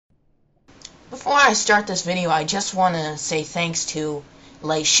Before I start this video, I just want to say thanks to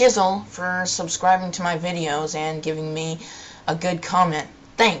Lay Shizzle for subscribing to my videos and giving me a good comment.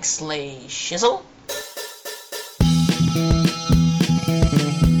 Thanks, Lay Shizzle.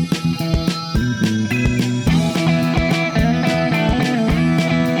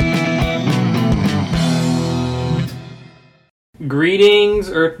 Greetings,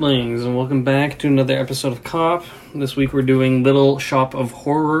 Earthlings, and welcome back to another episode of COP. This week we're doing Little Shop of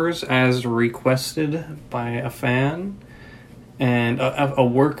Horrors as requested by a fan and a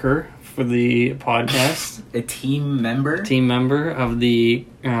worker for the podcast. A team member? Team member of the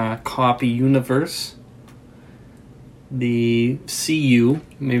COP universe. The CU.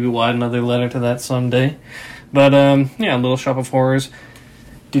 Maybe we'll add another letter to that someday. But, yeah, Little Shop of Horrors.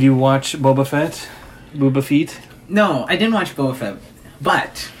 Did you watch Boba Fett? Boba Fett? No, I didn't watch Boba Fett,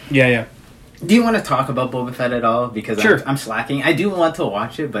 but... Yeah. Do you want to talk about Boba Fett at all? Because sure. I'm slacking. I do want to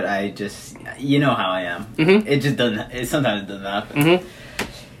watch it, but I just... You know how I am. Mm-hmm. It just doesn't... Sometimes it doesn't happen.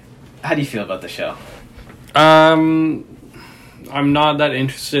 Mm-hmm. How do you feel about the show? I'm not that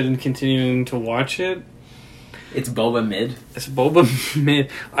interested in continuing to watch it. It's Boba mid. It's Boba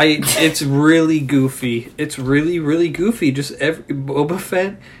mid. It's really goofy. It's really, really goofy. Boba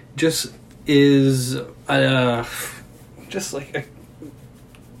Fett just is just like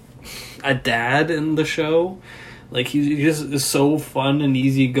a dad in the show. Like he just is so fun and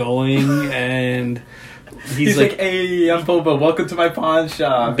easygoing, and he's like, "Hey, I'm Boba. Welcome to my pawn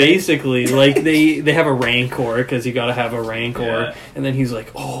shop." Basically, like they have a rancor because you gotta have a rancor, yeah. And then he's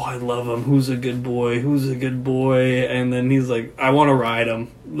like, "Oh, I love him. Who's a good boy? Who's a good boy?" And then he's like, "I want to ride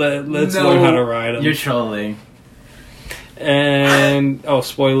him. Let's learn how to ride him." You're trolling. And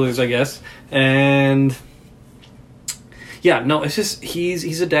spoilers, I guess. And yeah, no, it's just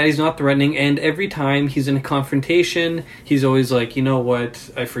he's a dad. He's not threatening, and every time he's in a confrontation, he's always like, "You know what?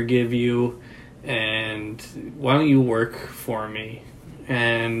 I forgive you, and why don't you work for me?"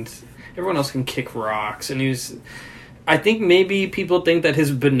 And everyone else can kick rocks. And I think maybe people think that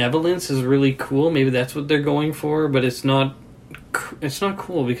his benevolence is really cool. Maybe that's what they're going for, but it's not. It's not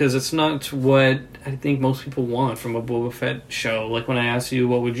cool because it's not what I think most people want from a Boba Fett show. Like when I asked you,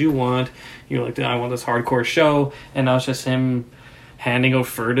 what would you want? You're like, I want this hardcore show. And now it's just him handing out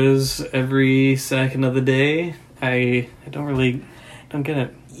Ferdas every second of the day. I don't get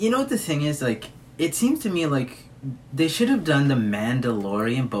it. You know what the thing is? Like, it seems to me like they should have done The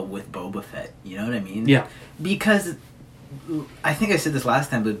Mandalorian, but with Boba Fett. You know what I mean? Yeah. Because I think I said this last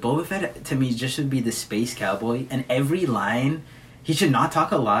time, but Boba Fett to me just should be the space cowboy, and every line he should not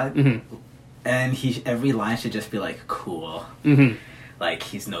talk a lot, Mm-hmm. and every line should just be like cool, Mm-hmm. like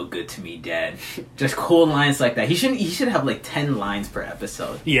he's no good to me, Dad. Just cool lines like that. He should have like 10 lines per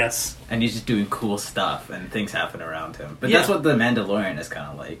episode. Yes. And he's just doing cool stuff, and things happen around him. But Yeah. that's what The Mandalorian is kind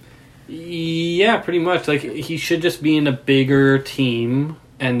of like. Yeah, pretty much. Like he should just be in a bigger team,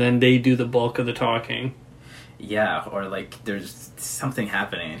 and then they do the bulk of the talking. Yeah, or like there's something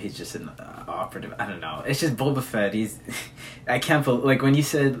happening and he's just an operative. I don't know. It's just Boba Fett. I can't believe, like when you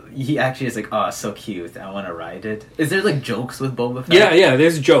said he actually is like, oh, so cute. I want to ride it. Is there like jokes with Boba Fett? Yeah,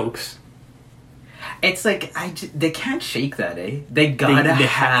 there's jokes. It's like they can't shake that, eh? They gotta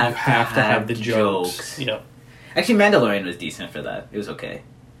have to have the jokes. Yeah. Actually, Mandalorian was decent for that. It was okay.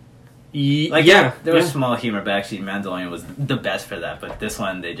 There was small humor, but actually Mandalorian was the best for that. But this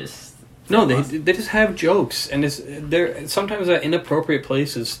one, they just. No, they just have jokes, and they're sometimes at inappropriate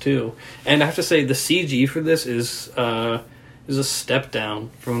places too. And I have to say, the CG for this is a step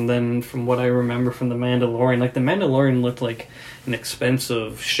down from what I remember from The Mandalorian. Like The Mandalorian looked like an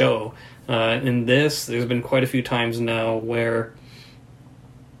expensive show. In this, there's been quite a few times now where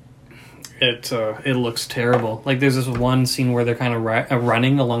it looks terrible. Like there's this one scene where they're kind of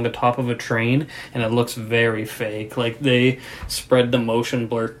running along the top of a train, and it looks very fake. Like they spread the motion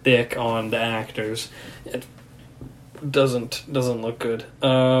blur thick on the actors. It doesn't look good.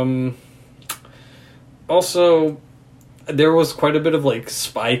 Also, there was quite a bit of like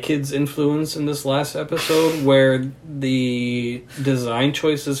Spy Kids influence in this last episode, where the design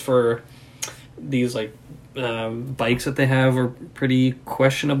choices for these like bikes that they have are pretty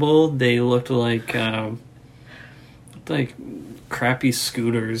questionable. They looked like crappy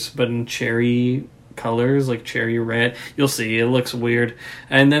scooters, but in cherry colors, like cherry red. You'll see, it looks weird.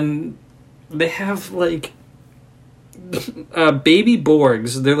 And then they have like baby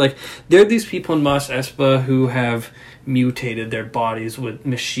Borgs. They're these people in Mos Espa who have mutated their bodies with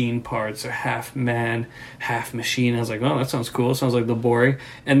machine parts, or half man, half machine. I was like, oh, that sounds cool. It sounds like the Borg.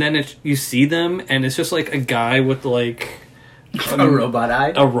 And then you see them, and it's just like a guy with like a robot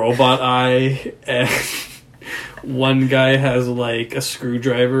eye. A robot eye. And one guy has like a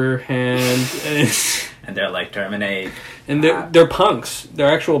screwdriver hand, And they're like terminate. and they're punks.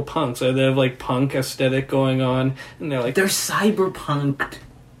 They're actual punks. They have like punk aesthetic going on, and they're like They're cyberpunked.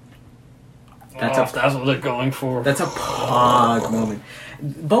 that's what they're going for. That's a pog moment.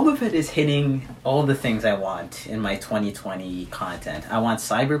 Boba Fett is hitting all the things I want in my 2020 content. I want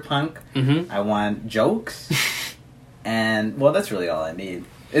cyberpunk. Mm-hmm. I want jokes. And, well, that's really all I need.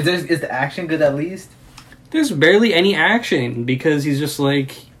 Is the action good at least? There's barely any action because he's just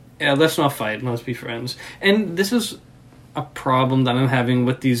like, yeah, let's not fight, let's be friends. And this is a problem that I'm having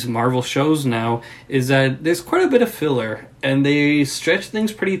with these Marvel shows now, is that there's quite a bit of filler, and they stretch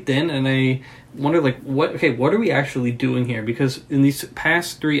things pretty thin, and I wonder, like, what are we actually doing here? Because in these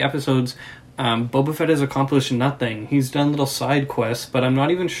past 3 episodes, Boba Fett has accomplished nothing. He's done little side quests, but I'm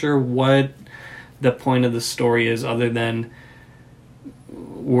not even sure what the point of the story is other than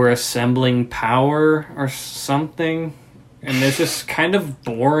we're assembling power or something. And it's just kind of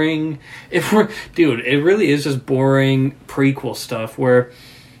boring. It really is just boring prequel stuff where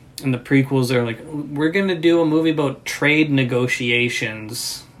in the prequels they're like, we're going to do a movie about trade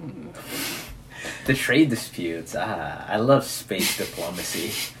negotiations. The trade disputes. I love space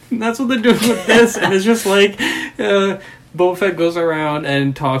diplomacy. And that's what they're doing with this. And it's just like, Boba Fett goes around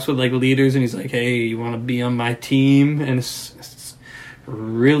and talks with like leaders, and he's like, hey, you want to be on my team? And it's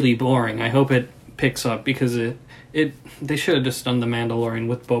really boring. I hope it picks up because they should have just done The Mandalorian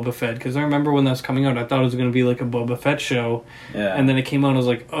with Boba Fett, because I remember when that was coming out, I thought it was going to be like a Boba Fett show. Yeah. And then it came out and I was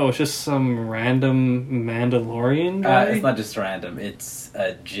like, oh, it's just some random Mandalorian guy? It's not just random. It's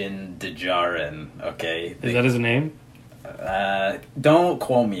Jin Djarin, okay? Is that his name? Don't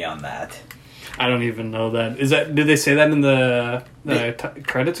quote me on that. I don't even know that. Did they say that in the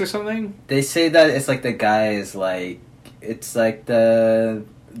credits or something? They say that it's like the guy is like... It's like the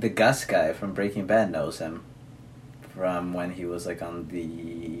Gus guy from Breaking Bad knows him. From when he was like on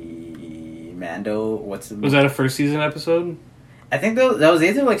the Mando. Was that a first season episode? I think that was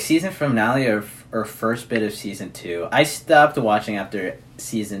either like season finale or first bit of season 2. I stopped watching after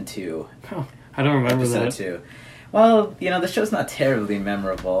season 2. Oh, I don't remember episode that. 2. Well, the show's not terribly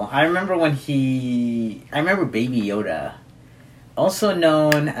memorable. I remember Baby Yoda, also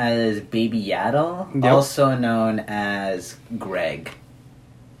known as Baby Yaddle, Yep. also known as Greg.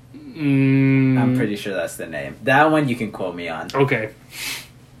 Mm. I'm pretty sure that's the name. That one you can quote me on. Okay.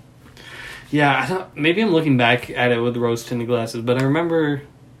 Yeah, maybe I'm looking back at it with rose-tinted glasses, but I remember...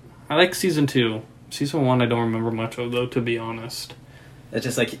 I like season 2. Season 1 I don't remember much of, though, to be honest. It's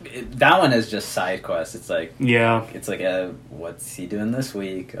just like... that one is just side quest. It's like... Yeah. It's like, what's he doing this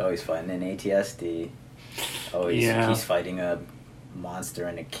week? Oh, he's fighting an ATSD. Oh, he's fighting a monster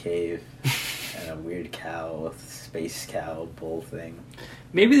in a cave. And a weird cow, space cow bull thing.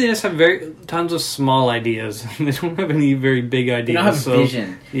 Maybe they just have tons of small ideas. They don't have any very big ideas. They don't have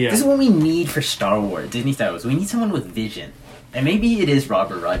vision. Yeah. This is what we need for Star Wars, Disney Star Wars. We need someone with vision. And maybe it is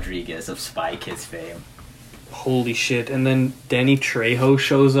Robert Rodriguez of Spy Kids fame. Holy shit. And then Danny Trejo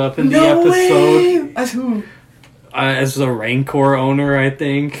shows up in the episode. Way! As who? As the Rancor owner, I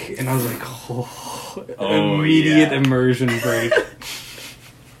think. And I was like, immediate immersion break.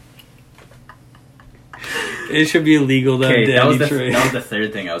 It should be illegal that Danny Trejo... That was the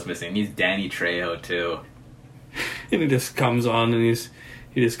third thing I was missing. He's Danny Trejo, too. And he just comes on and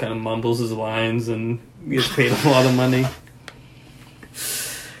he just kind of mumbles his lines and gets paid a lot of money.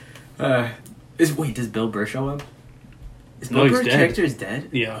 Does Bill Burr show up? Is Bill Burr's character dead?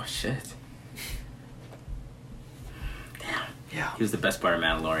 Yeah. Oh, shit. Damn. Yeah. He was the best part of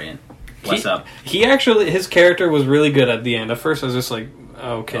Mandalorian. What's up? His character was really good at the end. At first I was just like,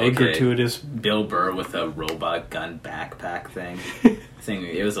 okay. Gratuitous. Bill Burr with a robot gun backpack thing.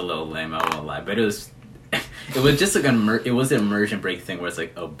 It was a little lame, I won't lie. But it was just like it was an immersion break thing where it's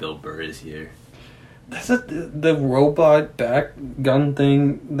like, oh, Bill Burr is here. That's the robot back gun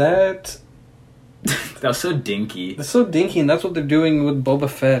thing. That was so dinky. It's so dinky, and that's what they're doing with Boba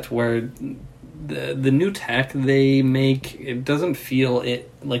Fett, where the new tech they make, it doesn't feel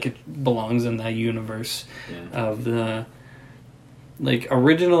like it belongs in that universe of the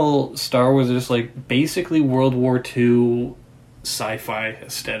original Star Wars is just like basically World War II sci-fi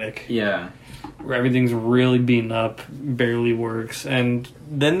aesthetic. Yeah. Where everything's really beaten up, barely works, and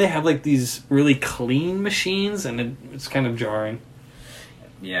then they have like these really clean machines, and it's kind of jarring.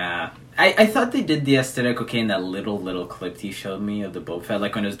 Yeah. I thought they did the aesthetic okay in that little clip you showed me of the Boba Fett,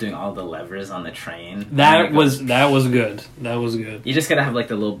 like when it was doing all the levers on the train. That was good. That was good. You just gotta have like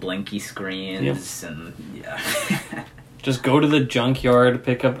the little blinky screens and yeah. Just go to the junkyard,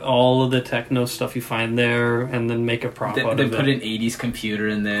 pick up all of the techno stuff you find there, and then make a prop out They of put it. an 80s computer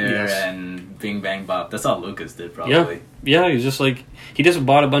in there Yes. and Bing Bang Bop. That's all Lucas did, probably. Yeah, he's just like, he just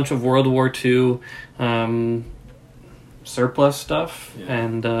bought a bunch of World War II surplus stuff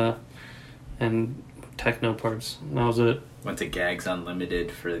and techno parts. And that was it. Went to Gags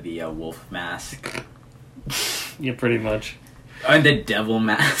Unlimited for the wolf mask. Yeah, pretty much. And the devil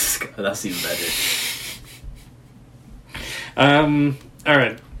mask. That's even better.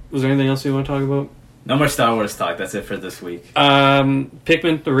 Alright. Was there anything else you want to talk about? No more Star Wars talk. That's it for this week.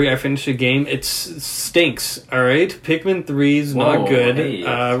 Pikmin 3, I finished the game. It stinks, alright? Pikmin 3 is not Whoa, good. hey,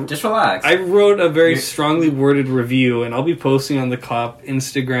 just relax. I wrote a very strongly worded review, and I'll be posting on the COP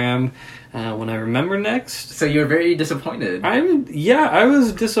Instagram when I remember next. So you were very disappointed. I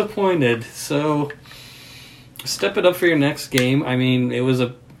was disappointed. So step it up for your next game. I mean, it was a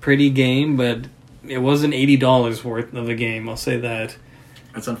pretty game, but it wasn't $80 worth of a game. I'll say that.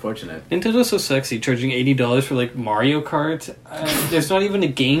 That's unfortunate. Nintendo's so sexy, charging $80 for like Mario Kart. There's not even a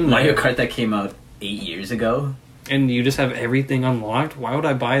game there. Mario Kart that came out 8 years ago. And you just have everything unlocked. Why would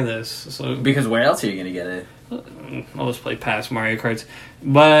I buy this? So Because where else are you gonna get it? I'll just play past Mario Karts.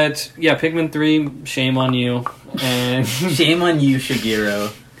 But yeah, Pikmin 3, shame on you. And Shame on you,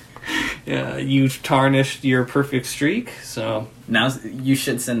 Shigeru. yeah, you tarnished your perfect streak. So Now you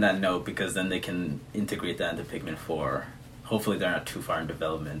should send that note because then they can integrate that into Pikmin 4. Hopefully they're not too far in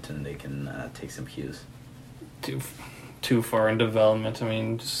development and they can take some cues. too far in development. I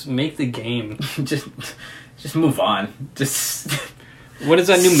mean, just make the game. just move on. Just When is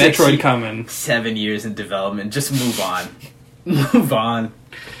that new 60 Metroid coming? 7 years in development. Just move on. Move on.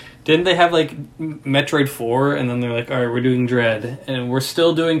 Didn't they have like Metroid 4 and then they're like, alright, we're doing Dread and we're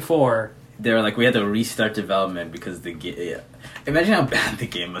still doing 4. They're like, we had to restart development because the game. Yeah. Imagine how bad the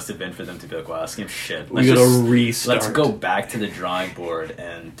game must have been for them to be like, wow, this game's shit. We gotta restart. Let's go back to the drawing board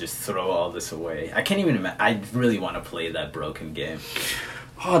and just throw all this away. I can't even imagine. I really want to play that broken game.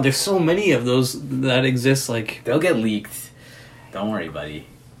 Oh, there's so many of those that exist. Like They'll get leaked. Don't worry, buddy.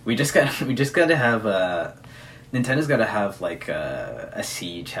 We just got to have Nintendo's got to have like a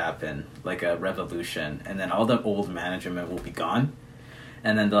siege happen, like a revolution, and then all the old management will be gone.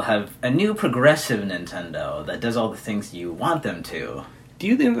 And then they'll have a new progressive Nintendo that does all the things you want them to. do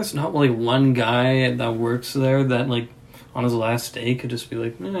you think there's not like one guy that works there that like on his last day could just be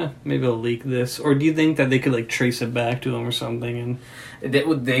like, maybe I'll leak this? Or do you think that they could like trace it back to him or something? And They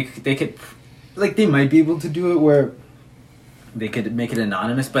could, like, they might be able to do it where they could make it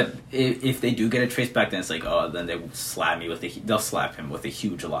anonymous, but if they do get it traced back, then it's like, oh, then they'll slap him with a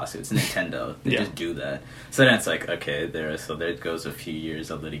huge lawsuit. It's Nintendo. They just do that. So then it's like, okay, there goes a few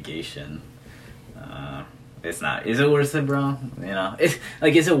years of litigation. It's not. Is it worth it, bro? You know, is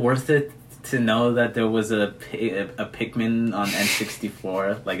it worth it to know that there was a Pikmin on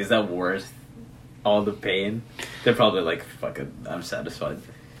N64? Like, is that worth all the pain? They're probably like, fuck it, I'm satisfied.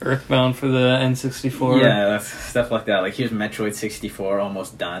 Earthbound for the N64. Yeah, that's stuff like that. Like, here's Metroid 64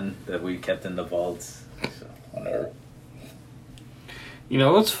 almost done that we kept in the vaults. So, whatever. You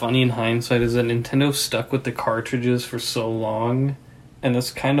know what's funny in hindsight is that Nintendo stuck with the cartridges for so long, and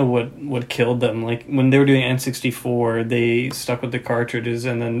that's kind of what killed them. Like, when they were doing N64, they stuck with the cartridges,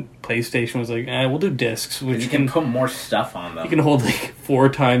 and then PlayStation was like, we'll do discs, which You can put more stuff on them. you can hold like 4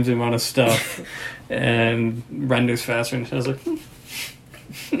 times the amount of stuff and renders faster. And I was like,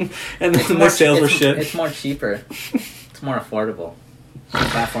 and then the sales were shit. It's more cheaper. It's more affordable. It's a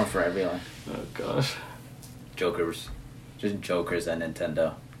platform for everyone. Oh gosh. Jokers. Just jokers at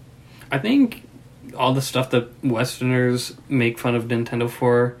Nintendo. I think all the stuff that Westerners make fun of Nintendo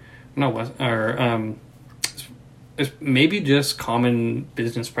for, it's maybe just common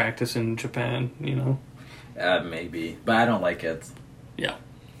business practice in Japan, you know? Maybe. But I don't like it. Yeah.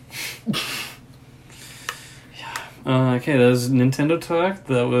 Okay, that was Nintendo talk.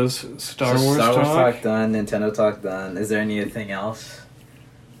 That was Star Wars talk. done. Nintendo talk done. Is there anything else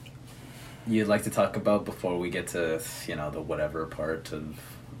you'd like to talk about before we get to, the whatever part of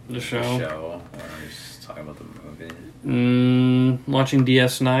The show. Or just talking about the movie? Watching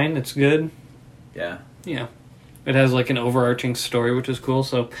DS9, it's good. Yeah. Yeah. It has like an overarching story, which is cool,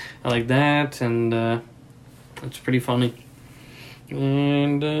 so I like that, and it's pretty funny.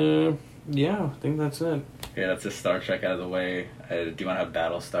 And yeah, I think that's it. Yeah, that's the Star Trek out of the way. Do you want to have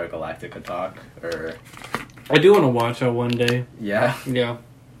Battlestar Galactica talk? Or I do want to watch it one day. yeah? Yeah.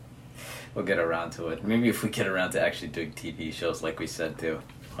 We'll get around to it. Maybe if we get around to actually doing TV shows like we said to.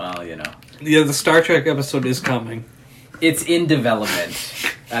 Well, Yeah, the Star Trek episode is coming. It's in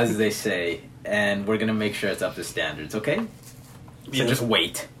development, as they say, and we're going to make sure it's up to standards, okay? So Yeah. just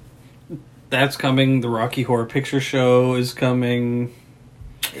wait. that's coming. The Rocky Horror Picture Show is coming.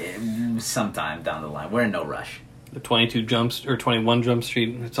 Sometime down the line. We're in no rush. The 21 Jump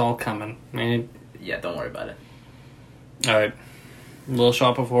Street. It's all coming. Right? Yeah, don't worry about it. All right. Little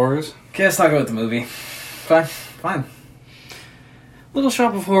Shop of Horrors. Okay, let's talk about the movie. Fine. Little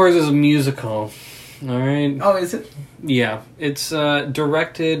Shop of Horrors is a musical. All right. Oh, is it? Yeah, it's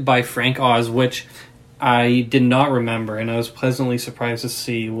directed by Frank Oz, which I did not remember, and I was pleasantly surprised to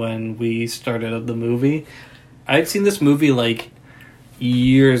see when we started the movie. I'd seen this movie like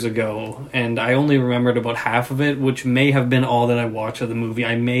years ago, and I only remembered about half of it, which may have been all that I watched of the movie.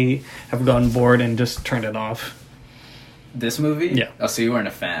 I may have gotten bored and just turned it off. This movie? Yeah. Oh, so you weren't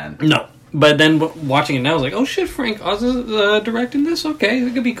a fan? No. But then watching it now, I was like, oh shit, Frank Oz is directing this? Okay,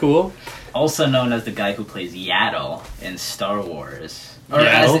 it could be cool. Also known as the guy who plays Yaddle in Star Wars. Or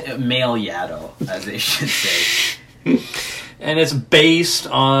Yaddle? as male Yaddle, as they should say. And it's based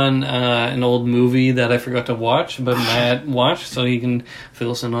on an old movie that I forgot to watch, but Matt watched, so he can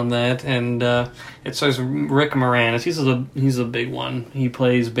fill us in on that. And it stars Rick Moranis. He's a big one. He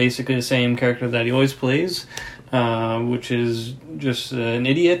plays basically the same character that he always plays, which is just an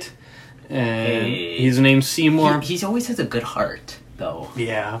idiot. And his name's Seymour. He always has a good heart, though.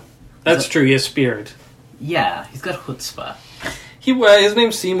 Yeah, that's true. He has spirit. Yeah, he's got chutzpah. His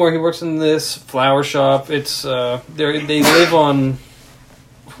name's Seymour. He works in this flower shop. It's they live on,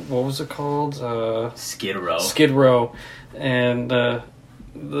 what was it called? Skid Row. Skid Row, and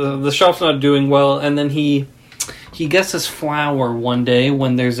the shop's not doing well. And then he gets this flower one day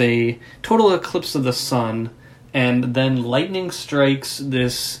when there's a total eclipse of the sun, and then lightning strikes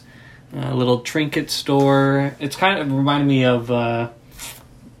this little trinket store. It's kind of reminded me of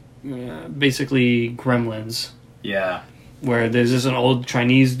basically Gremlins. Yeah. Where there's just an old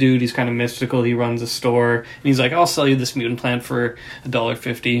Chinese dude, he's kind of mystical, he runs a store, and he's like, I'll sell you this mutant plant for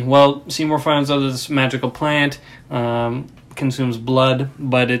 $1.50. Well, Seymour finds out this magical plant consumes blood,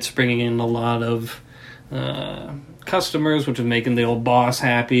 but it's bringing in a lot of customers, which is making the old boss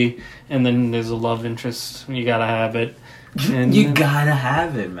happy, and then there's a love interest, you gotta have it. And you gotta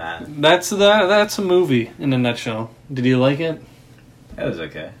have it, man. That's a movie in a nutshell. Did you like it? It was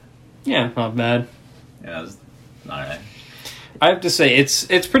okay. Yeah, not bad. Yeah, it was alright. I have to say,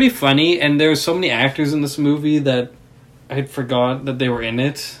 it's pretty funny, and there's so many actors in this movie that I had forgot that they were in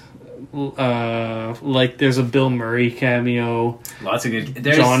it. Like, there's a Bill Murray cameo. Lots of good...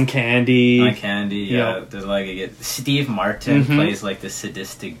 John Candy. John Candy, yeah. Yep. There's like Steve Martin plays like the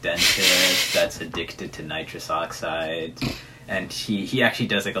sadistic dentist that's addicted to nitrous oxide. And he actually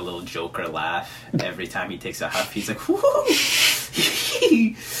does like a little Joker laugh every time he takes a huff. He's like, whoo!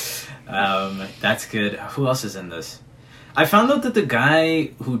 That's good. Who else is in this? I found out that the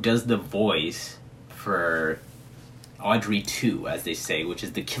guy who does the voice for Audrey 2, as they say, which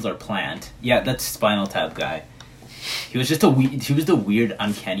is the killer plant. Yeah, that's Spinal Tap guy. He was just the weird,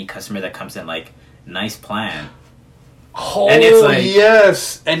 uncanny customer that comes in like, nice plan. Oh, and it's like,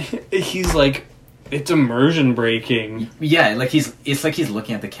 yes! And he's like, it's immersion breaking. Yeah, like it's like he's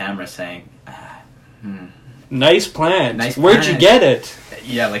looking at the camera saying, nice plant. Nice Where'd plant. you get it?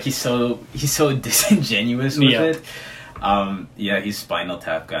 Yeah, like he's so disingenuous with it. Yeah, he's Spinal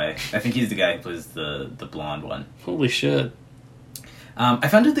Tap guy. I think he's the guy who plays the blonde one. Holy shit. I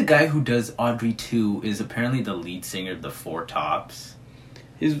found out the guy who does Audrey 2 is apparently the lead singer of the Four Tops.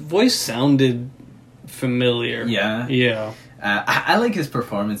 His voice sounded familiar. Yeah. Yeah. I like his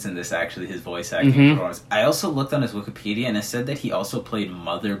performance in this, actually, his voice acting performance. I also looked on his Wikipedia, and it said that he also played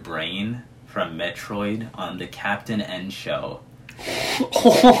Mother Brain from Metroid on the Captain N show.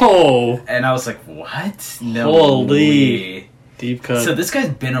 Oh! And I was like, what? No Holy. way. Deep cut. So this guy's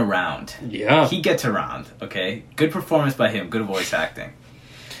been around. Yeah. He gets around, okay? Good performance by him, good voice acting.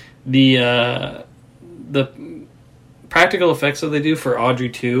 The practical effects that they do for Audrey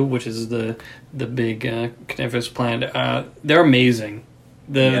 2, which is the big coniferous plant, they're amazing.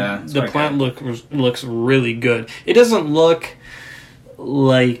 The plant looks really good. It doesn't look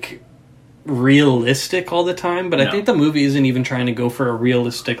like realistic all the time, but No. I think the movie isn't even trying to go for a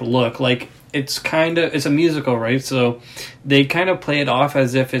realistic look. Like, it's a musical, right? So they kind of play it off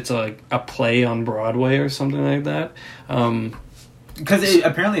as if it's a play on Broadway or something like that. Because it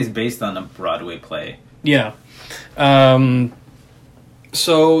apparently is based on a Broadway play. Yeah.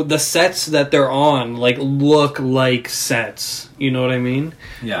 So the sets that they're on look like sets. You know what I mean?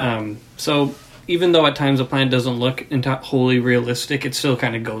 Yeah. So even though at times the plant doesn't look wholly realistic, it still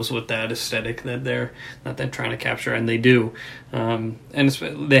kind of goes with that aesthetic that they're trying to capture, and they do. And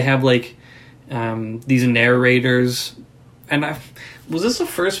they have these narrators and was this the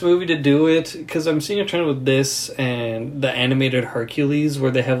first movie to do it? Because I'm seeing a trend with this and the animated Hercules, where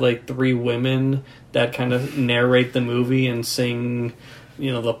they have like 3 women that kind of narrate the movie and sing,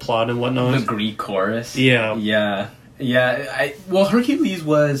 the plot and whatnot. The Greek chorus. Yeah. Yeah. Well, Hercules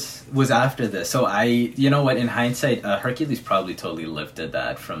was after this, so in hindsight, Hercules probably totally lifted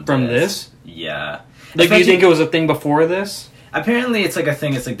that from this. Yeah. Like, do you think it was a thing before this? Apparently, it's like a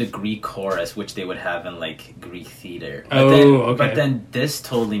thing. It's like the Greek chorus, which they would have in like Greek theater. Okay. But then this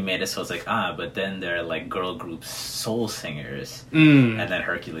totally made it so it's like but then they're like girl group soul singers, and then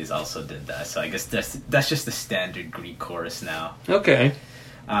Hercules also did that. So I guess that's just the standard Greek chorus now. Okay.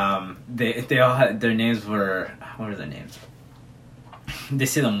 They all had their names were, what are their names? They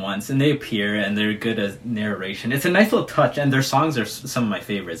say them once and they appear and they're good at narration. It's a nice little touch, and their songs are some of my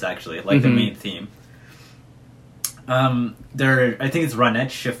favorites actually, like the main theme. I think it's Ronette,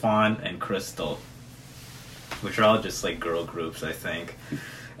 Chiffon, and Crystal, which are all just like girl groups, I think.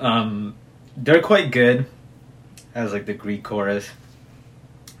 They're quite good as like the Greek chorus.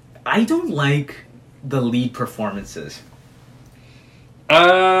 I don't like the lead performances.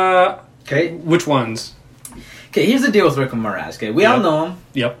 Okay. Which ones? Okay, here's the deal with Rick Moranis. Okay, we all know him.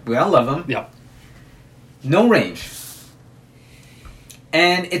 Yep. We all love him. Yep. No range.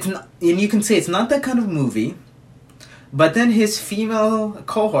 And you can say it's not that kind of movie, but then his female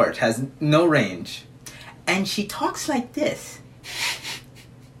cohort has no range. And she talks like this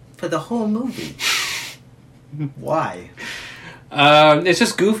for the whole movie. Why? It's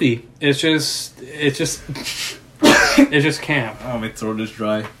just goofy. It's just camp. Oh, my throat is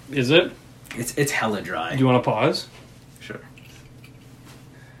dry. Is it? It's hella dry. Do you want to pause? Sure.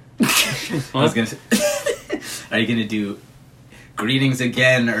 I was gonna say, are you gonna do greetings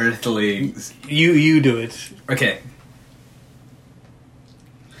again, Earthlings? You do it. Okay.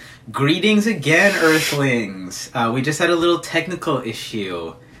 Greetings again, Earthlings. We just had a little technical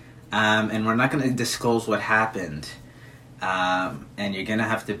issue, and we're not gonna disclose what happened. And you're gonna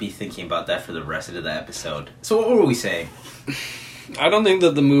have to be thinking about that for the rest of the episode. So what were we saying? I don't think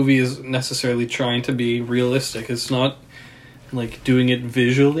that the movie is necessarily trying to be realistic. It's not like doing it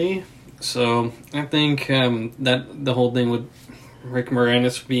visually. So I think that the whole thing with Rick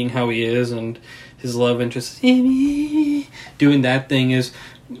Moranis being how he is and his love interest doing that thing is,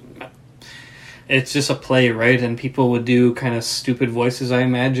 it's just a play, right? And people would do kind of stupid voices, I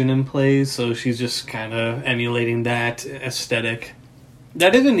imagine, in plays. So she's just kind of emulating that aesthetic.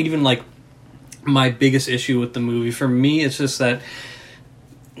 That isn't even like my biggest issue with the movie. For me, it's just that,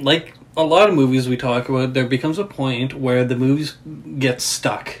 like a lot of movies we talk about, there becomes a point where the movies get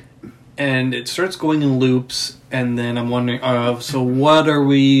stuck and it starts going in loops, and then I'm wondering, so what are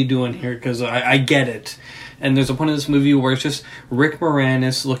we doing here? Because I get it. And there's a point in this movie where it's just Rick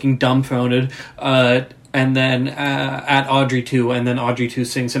Moranis looking dumbfounded, and then at Audrey 2, and then Audrey 2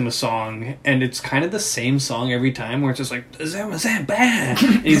 sings him a song, and it's kind of the same song every time, where it's just like, is that bad?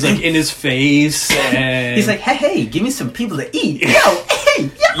 And he's like in his face, and he's like, hey, give me some people to eat. Yo, hey,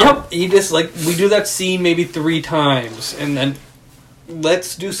 yo. Yep, he just like, we do that scene maybe 3 times, and then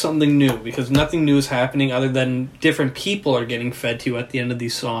let's do something new, because nothing new is happening other than different people are getting fed to at the end of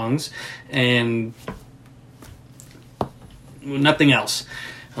these songs, and nothing else.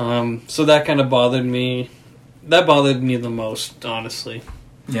 So that kind of bothered me. That bothered me the most, honestly.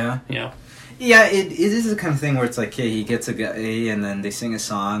 Yeah. Yeah. Yeah, it is the kind of thing where it's like, hey, he gets a guy and then they sing a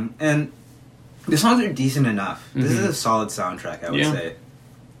song, and the songs are decent enough. Mm-hmm. This is a solid soundtrack, I would say.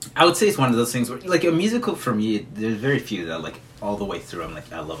 I would say it's one of those things where, like, a musical for me, there's very few that, like, all the way through, I'm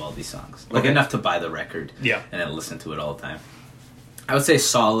like, I love all these songs. Like, enough to buy the record. Yeah. And then listen to it all the time. I would say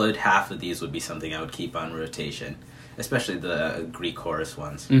solid half of these would be something I would keep on rotation. Especially the Greek chorus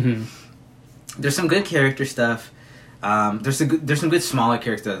ones. Mm-hmm. There's some good character stuff. There's some good smaller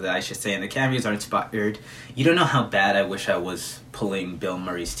characters that I should say, and the cameos are inspired. You don't know how bad I wish I was pulling Bill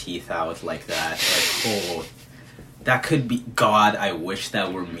Murray's teeth out like that. Like, that could be God. I wish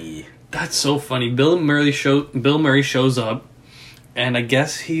that were me. That's so funny. Bill Murray shows up, and I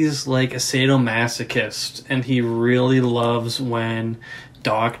guess he's like a sadomasochist, and he really loves when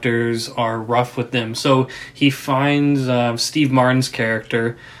doctors are rough with them. So he finds Steve Martin's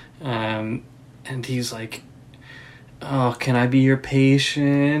character, and he's like, oh, can I be your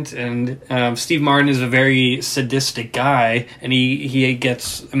patient? And Steve Martin is a very sadistic guy, and he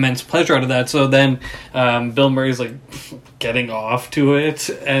gets immense pleasure out of that. So then Bill Murray's like getting off to it,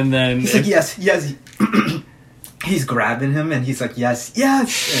 and then he's like, yes. He's grabbing him, and he's like, yes, and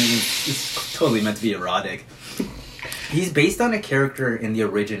it's totally meant to be erotic. He's based on a character in the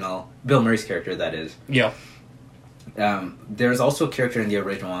original, Bill Murray's character, that is. Yeah. There's also a character in the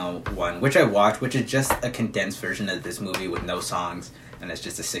original one, which I watched, which is just a condensed version of this movie with no songs, and it's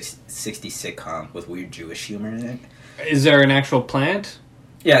just a 60s sitcom with weird Jewish humor in it. Is there an actual plant?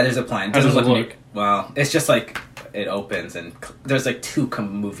 Yeah, there's a plant. How does it look? Well, it's just like it opens and there's like two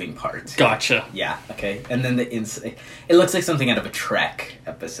moving parts. Gotcha. Yeah, okay. And then the inside, it looks like something out of a Trek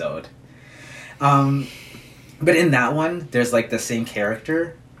episode. But in that one, there's like the same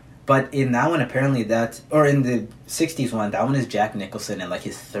character. But in that one, apparently or in the 60s one, that one is Jack Nicholson in like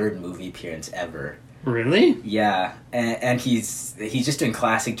his third movie appearance ever. Really? Yeah, and he's just doing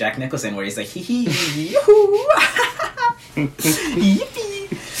classic Jack Nicholson where he's like, hee hee, yoo-hoo, yippee.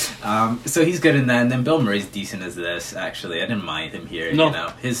 So he's good in that, and then Bill Murray's decent as this, actually. I didn't mind him here, No. you know.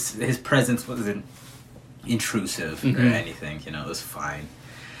 His presence wasn't intrusive or anything, you know, it was fine.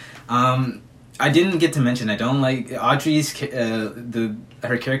 I didn't get to mention, I don't like Audrey's,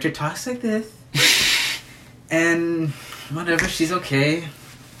 her character talks like this. And whatever, she's okay.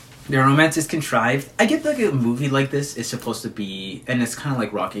 The romance is contrived. I get like a movie like this is supposed to be, and it's kind of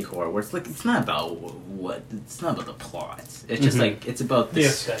like Rocky Horror, where it's like it's not about it's not about the plot. It's just like it's about the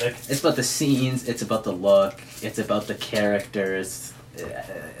aesthetic. It's about the scenes. It's about the look. It's about the characters,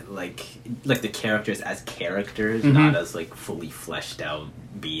 like the characters as characters, not as like fully fleshed out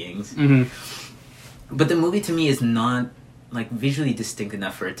beings. But the movie to me is not like visually distinct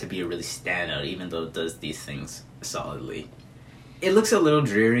enough for it to be a really standout, even though it does these things solidly. It looks a little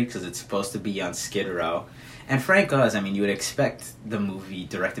dreary because it's supposed to be on Skid Row. And Frank Oz, I mean, you would expect the movie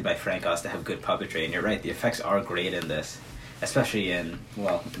directed by Frank Oz to have good puppetry, and you're right, the effects are great in this. Especially in,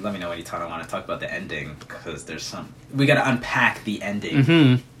 well, let me know anytime I want to talk about the ending, because we gotta unpack the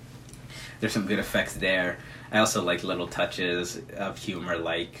ending. There's some good effects there. I also like little touches of humor,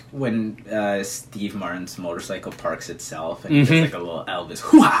 like when Steve Martin's motorcycle parks itself, and he does like a little Elvis,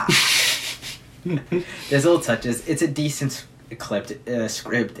 hoo-ha! There's little touches. It's a decent script.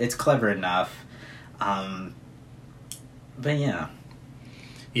 It's clever enough. But yeah.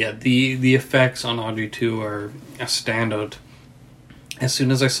 Yeah, the effects on Audrey 2 are a standout. As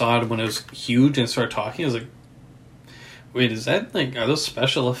soon as I saw it when it was huge and started talking, I was like, wait, is that like, are those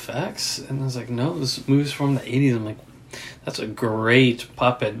special effects? And I was like, no, this movie's from the 80s. I'm like, that's a great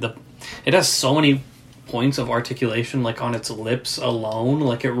puppet. It has so many points of articulation, like on its lips alone.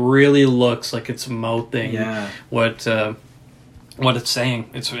 Like it really looks like it's mouthing what it's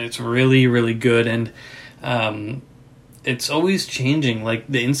saying. It's really, really good. And it's always changing. Like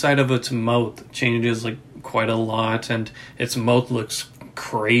the inside of its mouth changes like quite a lot, and its mouth looks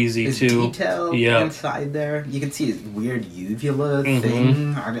crazy His too. Detail inside there. You can see his weird uvula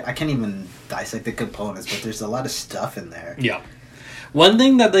thing. I can't even dissect the components, but there's a lot of stuff in there. Yeah. One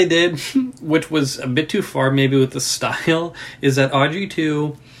thing that they did, which was a bit too far maybe with the style, is that Audrey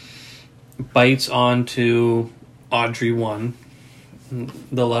 2 bites onto Audrey 1,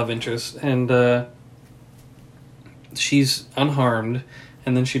 the love interest, and she's unharmed,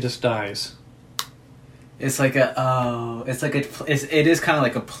 and then she just dies. It's like it is kind of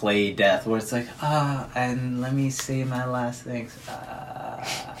like a play death where it's like, and let me say my last things,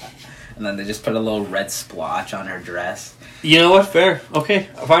 and then they just put a little red splotch on her dress. You know what? Fair. Okay,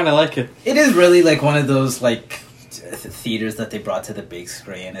 fine. I like it. It is really like one of those like theaters that they brought to the big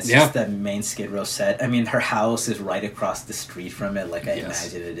screen. It's just that main Skid Row set. I mean, her house is right across the street from it, like I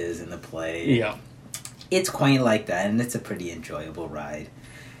imagine it is in the play. Yeah. It's quaint like that, and it's a pretty enjoyable ride.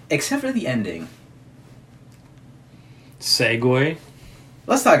 Except for the ending. Segue.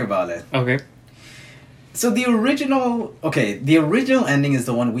 Let's talk about it. Okay. So the original ending is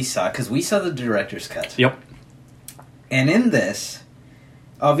the one we saw, because we saw the director's cut. Yep. And in this,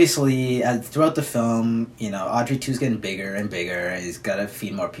 obviously, throughout the film, you know, Audrey 2's getting bigger and bigger. He's got to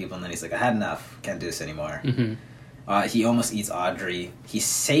feed more people, and then he's like, I had enough. Can't do this anymore. He almost eats Audrey. He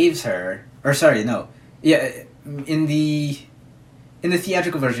saves her. Or, sorry, no. Yeah, in the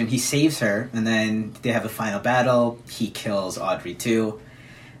theatrical version, he saves her, and then they have a final battle. He kills Audrey 2.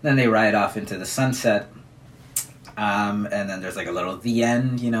 Then they ride off into the sunset. And then there's like a little the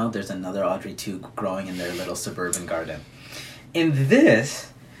end, you know, there's another Audrey 2 growing in their little suburban garden. In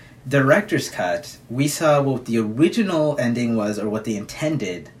this director's cut, we saw what the original ending was, or what they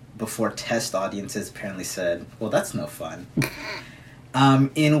intended, before test audiences apparently said, well, that's no fun.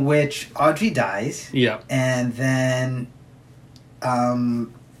 In which Audrey dies. Yeah. And then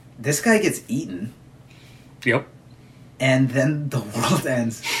this guy gets eaten. Yep. And then the world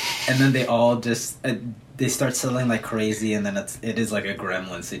ends. And then they all just... they start selling like crazy, and then it is like a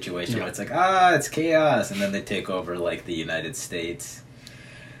gremlin situation where it's like, it's chaos, and then they take over like the United States.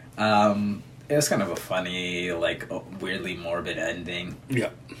 It was kind of a funny, like, weirdly morbid ending. Yeah.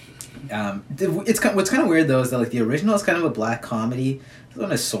 What's kind of weird though is that like the original is kind of a black comedy. This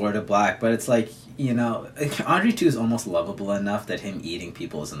one is sort of black, but it's like, you know, Andre 2 is almost lovable enough that him eating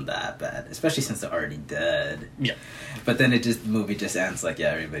people isn't that bad, especially since they're already dead. Yeah. But then the movie just ends like, yeah,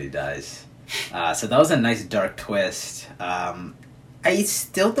 everybody dies. So that was a nice dark twist. I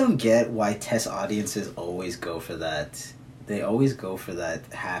still don't get why test audiences always go for that. They always go for that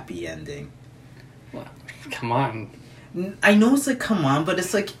happy ending. Well, come on. I know it's like, come on, but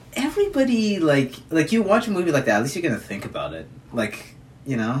it's like everybody, like you watch a movie like that, at least you're gonna think about it. Like,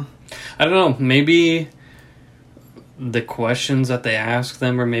 you know? I don't know. Maybe the questions that they ask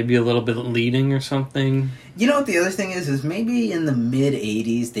them are maybe a little bit leading or something. You know what the other thing is maybe in the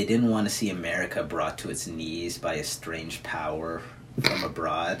mid-'80s they didn't want to see America brought to its knees by a strange power from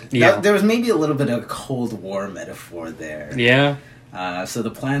abroad. Yeah. There was maybe a little bit of a Cold War metaphor there. Yeah. So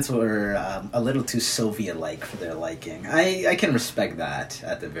the plans were a little too Soviet-like for their liking. I can respect that,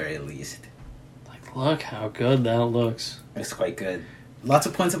 at the very least. Like, look how good that looks. It's quite good. Lots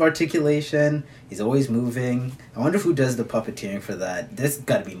of points of articulation. He's always moving. I wonder who does the puppeteering for that. There's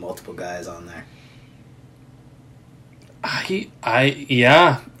got to be multiple guys on there.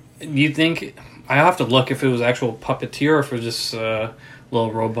 Yeah. You think... I have to look if it was actual puppeteer or if it was just a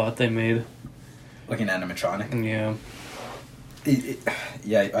little robot they made. Like an animatronic? Yeah.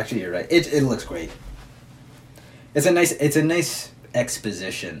 Yeah, actually you're right. It looks great. It's a nice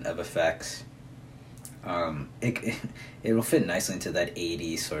exposition of effects. It will fit nicely into that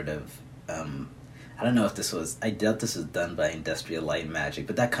 80s sort of I don't know if this was, I doubt this was done by Industrial Light and Magic,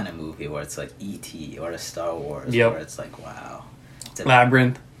 but that kind of movie where it's like E.T. or a Star Wars, yep. where it's like, wow.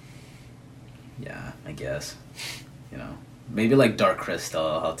 Labyrinth. Yeah, I guess. You know, maybe like Dark Crystal,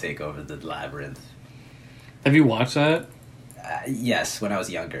 I'll take over the Labyrinth. Have you watched that? Yes, when I was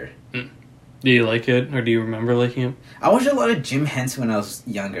younger. Do you like it, or do you remember liking it? I watched a lot of Jim Henson when I was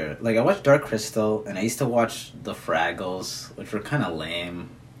younger. Like, I watched Dark Crystal, and I used to watch The Fraggles, which were kind of lame.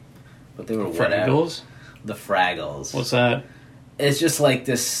 But they were whatever. Fraggles? The Fraggles. What's that? It's just like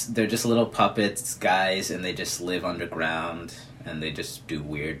this, they're just little puppets, guys, and they just live underground. And they just do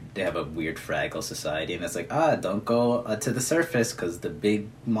they have a weird Fraggle society. And it's like, don't go to the surface because the big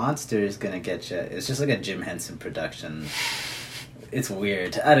monster is going to get you. It's just like a Jim Henson production. It's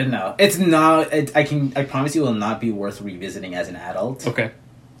weird. I don't know. It's not, I promise you it will not be worth revisiting as an adult. Okay.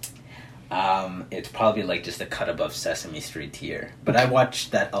 It's probably like just a cut above Sesame Street tier. But I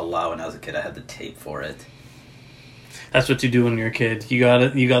watched that a lot when I was a kid. I had the tape for it. That's what you do when you're a kid. You got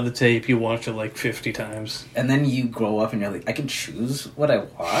it. You got the tape. You watch it like 50 times. And then you grow up and you're like, I can choose what I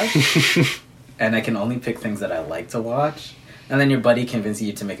watch. And I can only pick things that I like to watch. And then your buddy convinces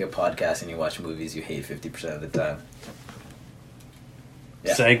you to make a podcast and you watch movies you hate 50% of the time.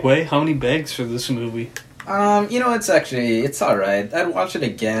 Yeah. Segue. How many bags for this movie? You know, it's alright. I'd watch it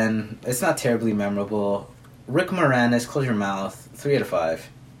again. It's not terribly memorable. Rick Moranis, Close Your Mouth, 3 out of 5.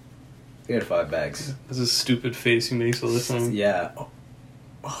 3 out of 5 bags. That's a stupid face he makes all the time. Yeah.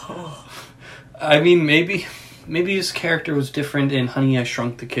 I mean, maybe his character was different in Honey, I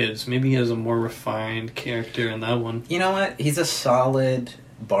Shrunk the Kids. Maybe he has a more refined character in that one. You know what? He's a solid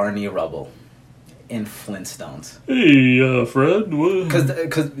Barney Rubble in Flintstones. Hey, Fred. What?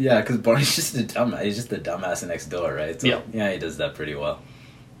 Because Barney's just a dumbass. He's just the dumbass next door, right? So, yeah, he does that pretty well.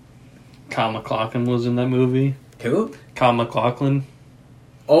 Kyle MacLachlan was in that movie. Who? Kyle MacLachlan.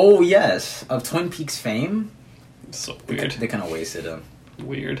 Oh, yes. Of Twin Peaks fame? So weird. They kind of wasted him.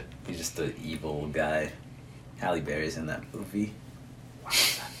 Weird. He's just the evil guy. Halle Berry's in that movie.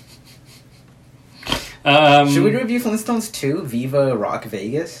 Should we review Flintstones 2? Viva Rock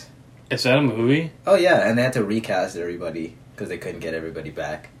Vegas? Is that a movie? Oh, yeah, and they had to recast everybody because they couldn't get everybody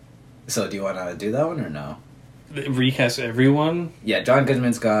back. So do you want to do that one or no? Recast everyone? Yeah, John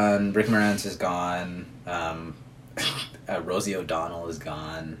Goodman's gone, Rick Moranis is gone, Rosie O'Donnell is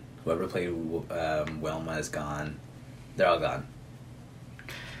gone, whoever played Wilma is gone. They're all gone.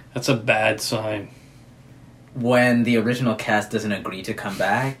 That's a bad sign. When the original cast doesn't agree to come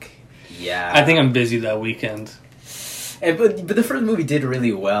back, yeah. I think I'm busy that weekend. But the first movie did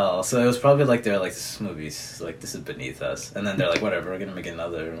really well, so it was probably like they're like, this movie's like, this is beneath us. And then they're like, whatever, we're gonna make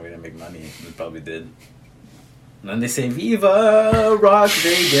another and we're gonna make money. And they probably did. And then they say, Viva Rock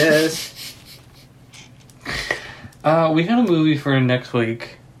Vegas. We got a movie for next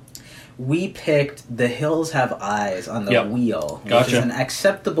week. We picked The Hills Have Eyes on the Wheel, which is an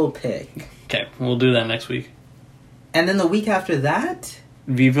acceptable pick. Okay, we'll do that next week. And then the week after that?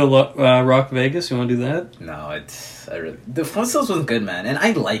 Viva Rock Vegas, you want to do that? No, the Flintstones was good, man, and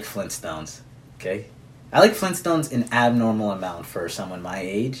I like Flintstones, okay? I like Flintstones in abnormal amount for someone my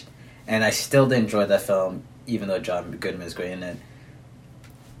age, and I still did enjoy that film, even though John Goodman's great in it.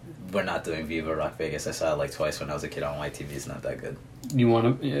 We're not doing Viva Rock Vegas. I saw it like twice when I was a kid on YTV. It's not that good. You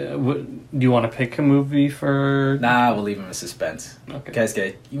want to? Yeah, do you want to pick a movie for? Nah, we'll leave him in suspense. Okay. Guys,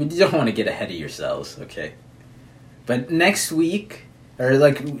 you don't want to get ahead of yourselves, okay? But next week, or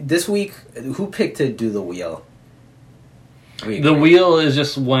like this week, who picked to do the wheel? The wheel is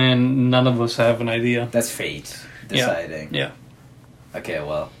just when none of us have an idea. That's fate deciding. Yeah. Okay,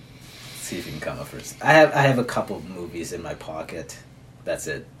 well, let's see if you can come up first. I have a couple of movies in my pocket. That's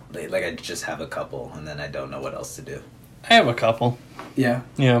it. Like I just have a couple, and then I don't know what else to do. I have a couple. Yeah.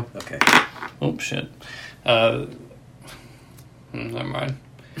 Yeah. Okay. Oh shit. Never mind.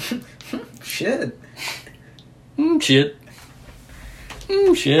 Shit. Shit.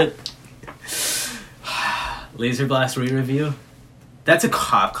 Shit. Laser Blast re-review. That's a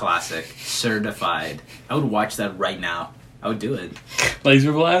cop classic. Certified. I would watch that right now. I would do it.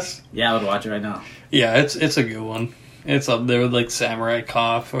 Laser Blast? Yeah, I would watch it right now. Yeah, it's a good one. It's up there with like Samurai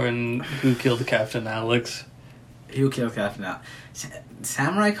Cop and Who Killed Captain Alex. Who Killed Captain Alex?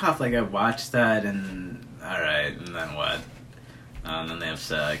 Samurai Cop, like I watched that and alright, and then what? And then they have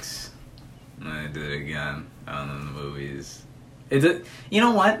sex. And then they do it again. And then the movies. You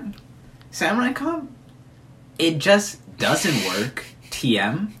know what? Samurai Cop? It just doesn't work.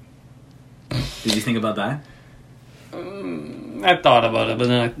 TM. Did you think about that? I thought about it, but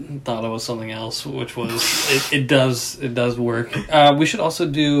then I thought it was something else, which was it does work. We should also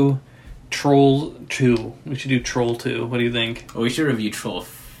do Troll 2. We should do Troll 2. What do you think? Well, we should review Troll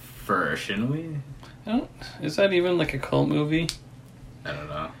first, shouldn't we? Is that even like a cult movie? I don't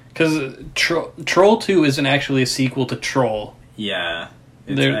know. Because Troll 2 isn't actually a sequel to Troll. Yeah.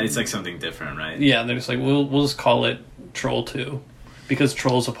 It's like something different, right? Yeah, they're just like, we'll just call it Troll 2. Because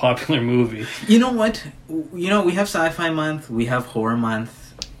Troll's a popular movie. You know what? We have Sci-Fi Month, we have Horror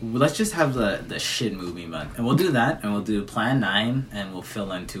Month. Let's just have the shit movie month. And we'll do that, and we'll do Plan 9, and we'll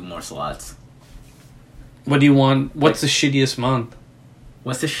fill in 2 more slots. What do you want? What's the shittiest month?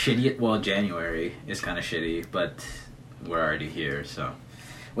 What's the shittiest? Well, January is kind of shitty, but we're already here, so.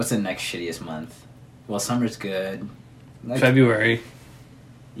 What's the next shittiest month? Well, summer's good. February.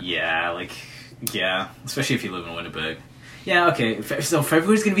 Yeah, especially if you live in Winnipeg. Yeah, okay. So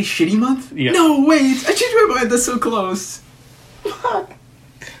February's gonna be shitty month? Yeah. No, wait! I changed my mind. That's so close. Fuck.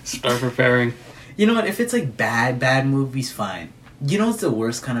 Start preparing. You know what? If it's like bad movies, fine. You know what's the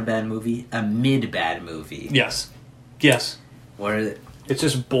worst kind of bad movie? A mid-bad movie. Yes. Where it's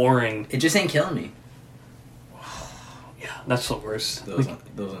just boring. It just ain't killing me. Yeah, that's the worst. Those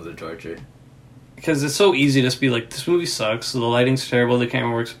ones are torture. Because it's so easy to just be like, this movie sucks, the lighting's terrible, the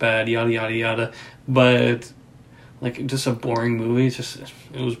camera works bad, yada yada yada. But like just a boring movie, it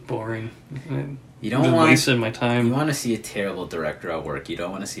was boring. You don't want wasted my time. You want to see a terrible director at work. You don't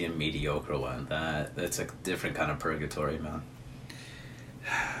want to see a mediocre one. That's a different kind of purgatory, man.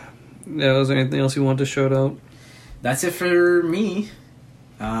 Yeah, was there anything else you want to shout out? That's it for me.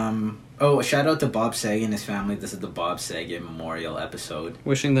 Shout out to Bob Saget and his family. This is the Bob Saget Memorial episode.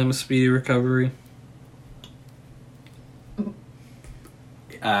 Wishing them a speedy recovery.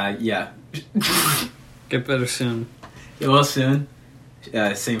 Yeah. Get better soon. Get well soon.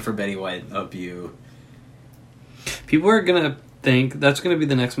 Same for Betty White. Hope you. People are gonna think that's gonna be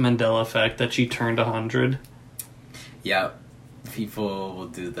the next Mandela effect, that she turned 100. Yeah, people will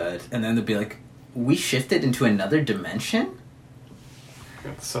do that, and then they'll be like, "We shifted into another dimension."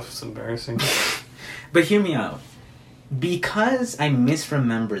 That stuff is embarrassing. But hear me out. Because I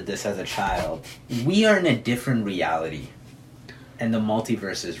misremembered this as a child, we are in a different reality, and the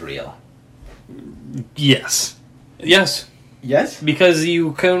multiverse is real. Yes. Yes? Because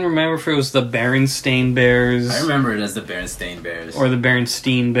you couldn't remember if it was the Berenstain Bears. I remember it as the Berenstain Bears. Or the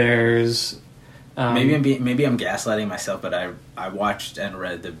Berenstein Bears. Maybe I'm gaslighting myself, but I watched and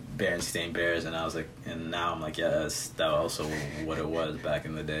read the Berenstain Bears, and I was like, and now I'm like, yes, that also what it was back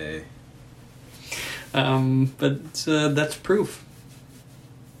in the day. But that's proof.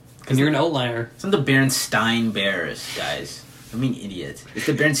 And you're an outlier. It's not the Berenstain Bears, guys. I mean, idiot. It's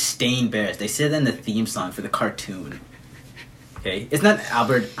the Berenstain Bears. They said that in the theme song for the cartoon. Okay? It's not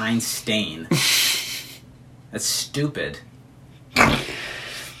Albert Einstein. That's stupid.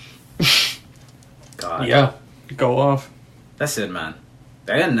 God. Yeah. Go off. That's it, man.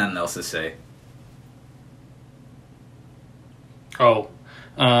 I got nothing else to say.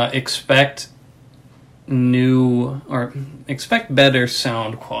 Expect better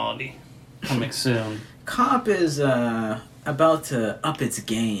sound quality coming soon. Cop is about to up its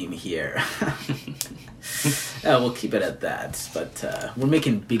game here. We'll keep it at that, but we're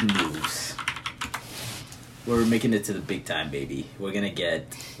making big moves. we're making it to the big time, baby. We're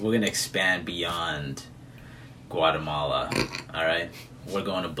gonna expand beyond Guatemala. All right, we're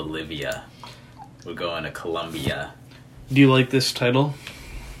going to Bolivia. We're going to Colombia. Do you like this title?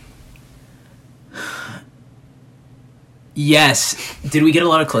 Yes. Did we get a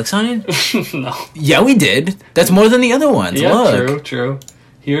lot of clicks on it? No. Yeah, we did. That's more than the other ones. Yeah, Look. true.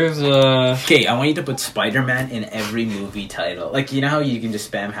 Here's Okay, I want you to put Spider-Man in every movie title. Like, you know how you can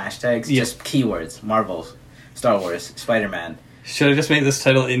just spam hashtags? Yeah. Just keywords. Marvel, Star Wars, Spider-Man. Should I just make this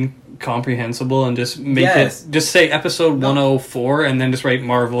title incomprehensible and just make Yes. it... Just say episode 104 and then just write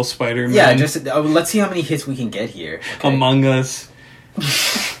Marvel, Spider-Man... Yeah, just let's see how many hits we can get here. Okay? Among Us.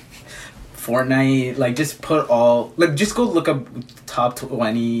 Fortnite, like, just put all... Like, just go look up top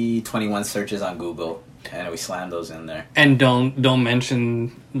 2021 searches on Google, and we slam those in there. And don't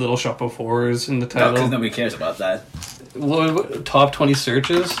mention Little Shop of Horrors in the title. Because nobody cares about that. What, top 20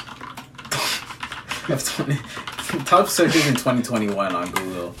 searches? Top searches in 2021 on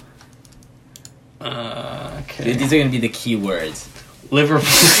Google. Okay. These are going to be the keywords. Liverpool.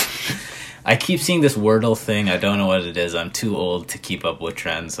 I keep seeing this Wordle thing. I don't know what it is. I'm too old to keep up with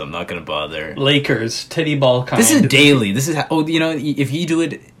trends, so I'm not going to bother. Lakers. Teddy ball kind. This is daily. This is... you know, if you do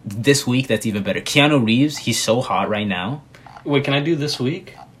it this week, that's even better. Keanu Reeves, he's so hot right now. Wait, can I do this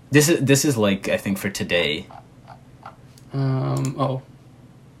week? This is like, I think, for today.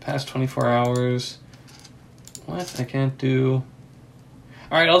 Past 24 hours. What? I can't do...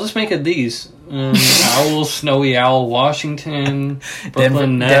 Alright, I'll just make it these. Owl, Snowy Owl, Washington,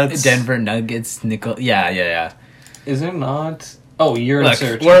 Brooklyn Nets. Denver Nuggets, Yeah. Is there not? Oh, you're in Look,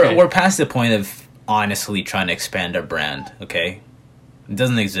 search. we're past the point of honestly trying to expand our brand, okay? It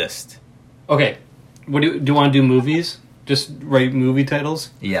doesn't exist. Okay. What do you want to do movies? Just write movie titles?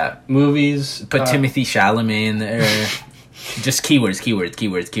 Yeah. Movies. Put Timothy Chalamet in there. Just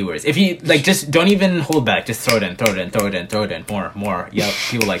keywords. If you, like, just don't even hold back. Just throw it in. More. Yep.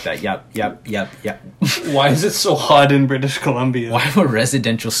 People like that. Yep. Why is it so hot in British Columbia? Why were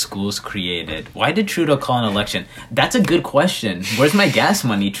residential schools created? Why did Trudeau call an election? That's a good question. Where's my gas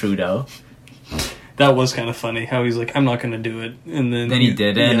money, Trudeau? That was kind of funny how he's like, I'm not going to do it. And then He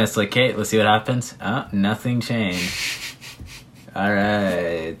did it, and yeah. it's like, hey, let's see what happens. Nothing changed. All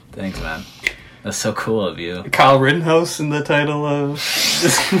right. Thanks, man. That's so cool of you. Kyle Rittenhouse in the title of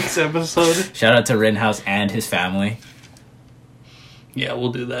this week's episode. Shout out to Rittenhouse and his family. Yeah,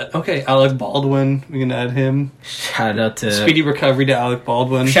 we'll do that. Okay, Alec Baldwin. We can add him. Shout out to... Speedy recovery to Alec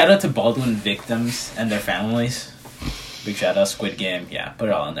Baldwin. Shout out to Baldwin victims and their families. Big shout out, Squid Game. Yeah, put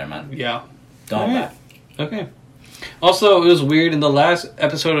it all in there, man. Yeah. Don't hold back. Okay. Also, it was weird in the last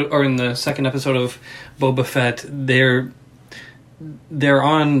episode, or in the second episode of Boba Fett, they're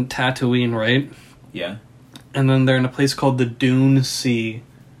on Tatooine, right? Yeah. And then they're in a place called the Dune Sea,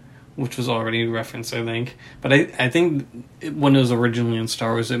 which was already referenced, I think. But I think when it was originally in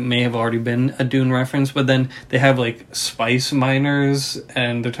Star Wars, it may have already been a Dune reference. But then they have, like, spice miners,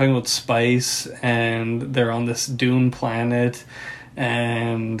 and they're talking about spice, and they're on this Dune planet,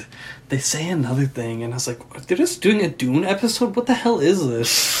 and they say another thing, and I was like, they're just doing a Dune episode? What the hell is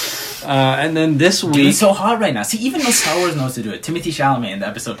this? And then this week... Dude, it's so hot right now. See, even though Star Wars knows to do it. Timothy Chalamet in the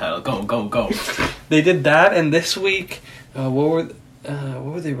episode title. Go. They did that, and this week, what were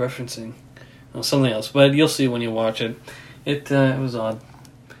they referencing? Oh, something else, but you'll see when you watch it. It was odd.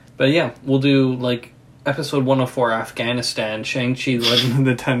 But yeah, we'll do, like, episode 104, Afghanistan, Shang-Chi, Legend of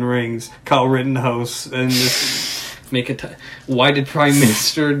the Ten Rings, Kyle Rittenhouse, and just make it... Why did Prime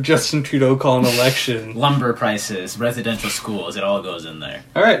Minister Justin Trudeau call an election? Lumber prices, residential schools, it all goes in there.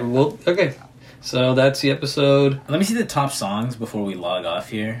 Alright, well, okay. So that's the episode. Let me see the top songs before we log off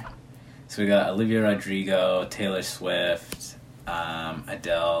here. So we got Olivia Rodrigo, Taylor Swift,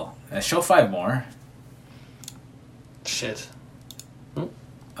 Adele. Show 5 more. Shit.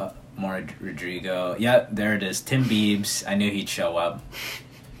 More Rodrigo. Yep, there it is. Tim Biebs. I knew he'd show up.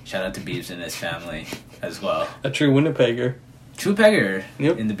 Shout out to Biebs and his family as well. A true Winnipegger. True Pegger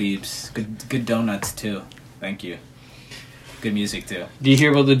Yep. in the Biebs. Good donuts too. Thank you. Good music too. Do you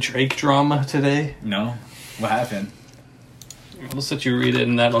hear about the Drake drama today? No? What happened? I'll just let you read it,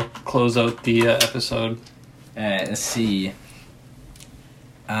 and that'll close out the episode. Let's see.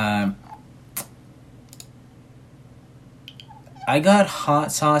 I got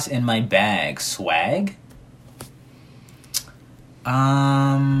hot sauce in my bag. Swag?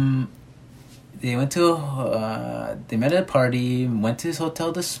 They went to, they met at a party, went to his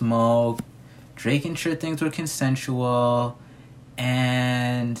hotel to smoke. Drake ensured things were consensual,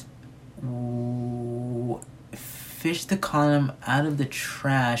 and fished the condom out of the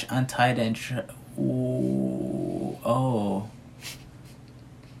trash, untied it, and oh.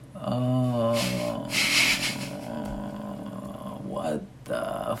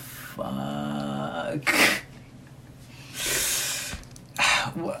 Fuck.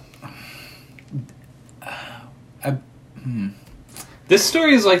 What? This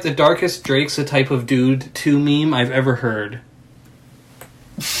story is like the darkest Drake's a type of dude 2 meme I've ever heard.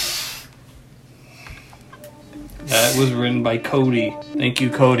 That was written by Cody. Thank you,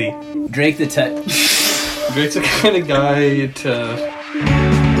 Cody. Drake the type. Drake's the kind of guy to...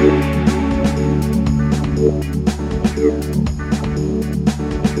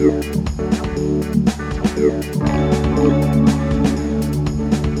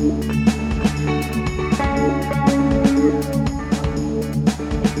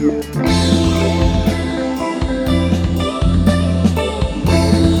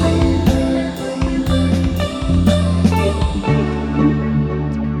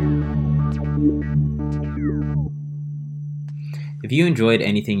 If you enjoyed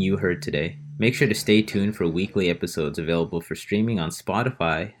anything you heard today, make sure to stay tuned for weekly episodes available for streaming on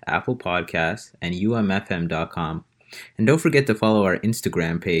Spotify, Apple Podcasts, and umfm.com. And don't forget to follow our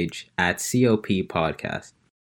Instagram page @COP Podcast.